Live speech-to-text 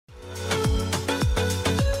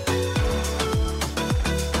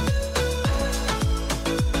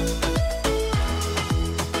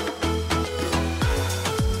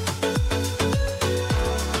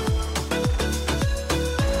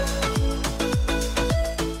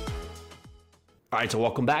All right, so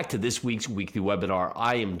welcome back to this week's weekly webinar.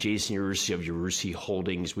 I am Jason Yarusi of Yarusi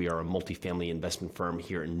Holdings. We are a multifamily investment firm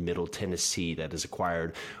here in Middle Tennessee that has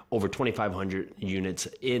acquired over 2,500 units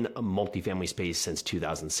in a multifamily space since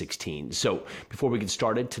 2016. So before we get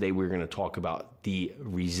started, today we're going to talk about the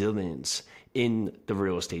resilience in the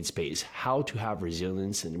real estate space, how to have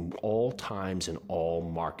resilience in all times and all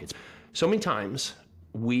markets. So many times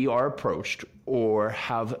we are approached or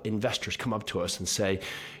have investors come up to us and say,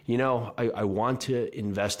 I want to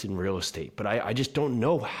invest in real estate, but I just don't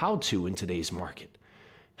know how to in today's market.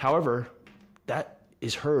 However, that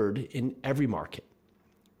is heard in every market.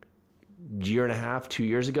 Year and a half, 2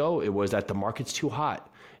 years ago, it was that the market's too hot.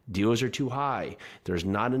 Deals are too high. There's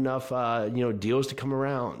not enough, deals to come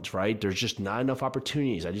around, right? There's just not enough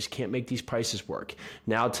opportunities. I just can't make these prices work.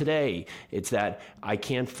 Now today, it's that I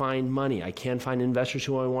can't find money. I can't find investors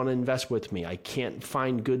who want to invest with me. I can't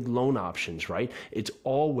find good loan options, right? It's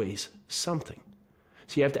always something.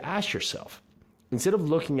 So you have to ask yourself, instead of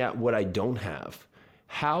looking at what I don't have,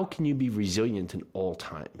 how can you be resilient in all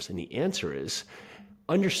times? And the answer is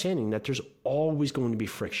understanding that there's always going to be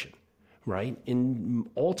friction. Right? In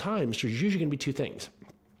all times, there's usually going to be two things.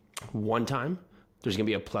 One time, there's going to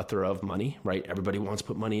be a plethora of money, right? Everybody wants to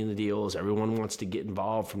put money in the deals. Everyone wants to get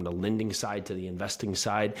involved from the lending side to the investing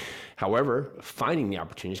side. However, finding the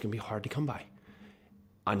opportunity is going to be hard to come by.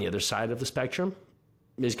 On the other side of the spectrum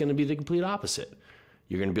is going to be the complete opposite.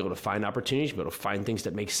 You're going to be able to find opportunities, be able to find things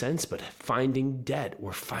that make sense, but finding debt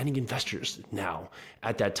or finding investors now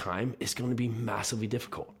at that time is going to be massively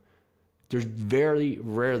difficult. There's very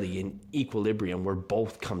rarely an equilibrium where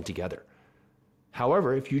both come together.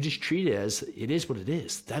 However, if you just treat it as it is what it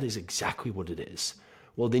is, that is exactly what it is.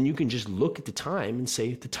 Well, then you can just look at the time and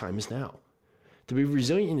say the time is now. To be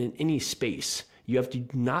resilient in any space, you have to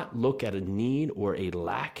not look at a need or a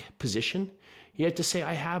lack position. You have to say,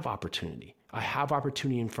 I have opportunity. I have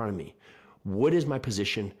opportunity in front of me. What is my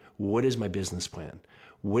position? What is my business plan?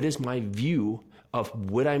 What is my view of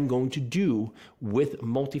what I'm going to do with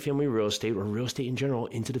multifamily real estate or real estate in general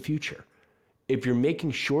into the future? If you're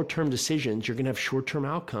making short-term decisions, you're going to have short-term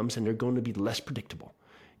outcomes and they're going to be less predictable.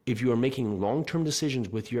 If you are making long-term decisions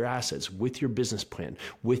with your assets, with your business plan,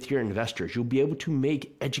 with your investors, you'll be able to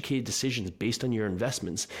make educated decisions based on your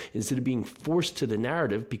investments instead of being forced to the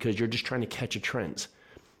narrative because you're just trying to catch a trend.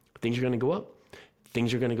 Things are going to go up.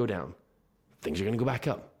 Things are going to go down. Things are going to go back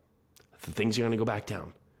up. Things are going to go back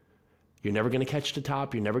down. You're never going to catch the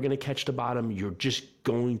top. You're never going to catch the bottom. You're just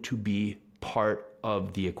going to be part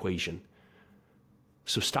of the equation.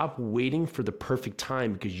 So stop waiting for the perfect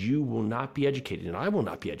time because you will not be educated, and I will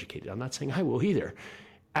not be educated. I'm not saying I will either,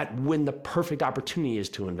 at when the perfect opportunity is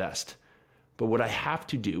to invest. But what I have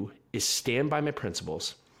to do is stand by my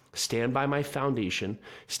principles, stand by my foundation,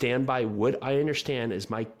 stand by what I understand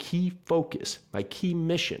as my key focus, my key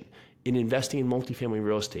mission in investing in multifamily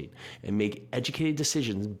real estate, and make educated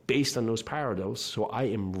decisions based on those parallels so I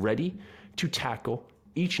am ready to tackle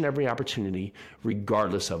each and every opportunity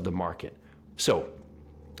regardless of the market. So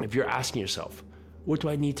if you're asking yourself, what do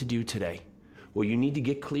I need to do today? Well, you need to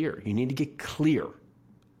get clear. You need to get clear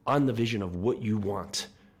on the vision of what you want,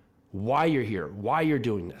 why you're here, why you're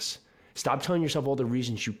doing this. Stop telling yourself all the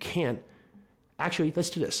reasons you can't. Actually, let's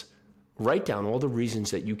do this. Write down all the reasons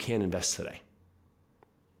that you can invest today.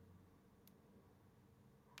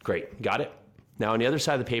 Great, got it? Now on the other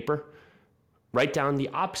side of the paper, write down the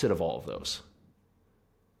opposite of all of those.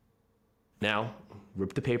 Now,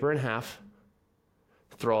 rip the paper in half,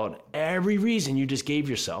 throw out every reason you just gave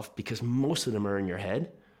yourself, because most of them are in your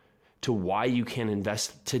head, to why you can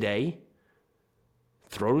invest today.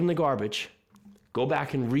 Throw it in the garbage, go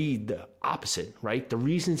back and read the opposite, right? The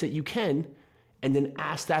reasons that you can, and then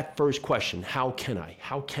ask that first question, how can I?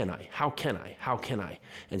 How can I? How can I? How can I?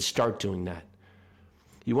 And start doing that.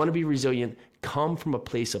 You want to be resilient, come from a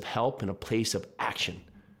place of help and a place of action.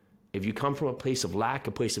 If you come from a place of lack,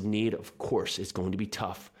 a place of need, of course, it's going to be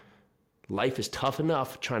tough. Life is tough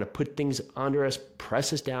enough trying to put things under us,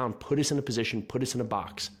 press us down, put us in a position, put us in a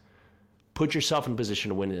box. Put yourself in a position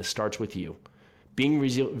to win, and it starts with you. Being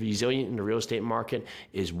resilient in the real estate market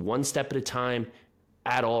is one step at a time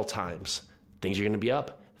at all times. Things are going to be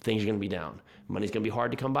up, things are going to be down. Money's going to be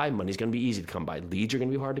hard to come by. Money's going to be easy to come by. Leads are going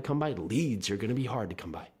to be hard to come by. Leads are going to be hard to come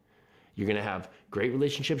by. You're going to have great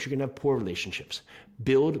relationships. You're going to have poor relationships.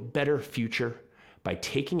 Build better future by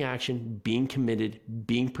taking action, being committed,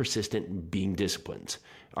 being persistent, being disciplined.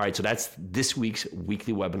 All right, so that's this week's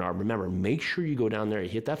weekly webinar. Remember, make sure you go down there and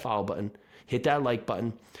hit that follow button, hit that like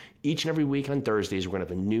button. Each and every week on Thursdays, we're going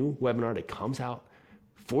to have a new webinar that comes out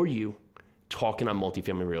for you talking on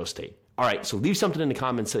multifamily real estate. All right, so leave something in the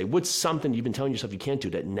comments today. What's something you've been telling yourself you can't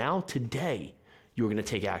do that now today you're going to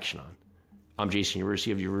take action on. I'm Jason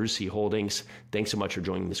Yarusi of Yarusi Holdings. Thanks so much for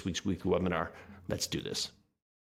joining this week's weekly webinar. Let's do this.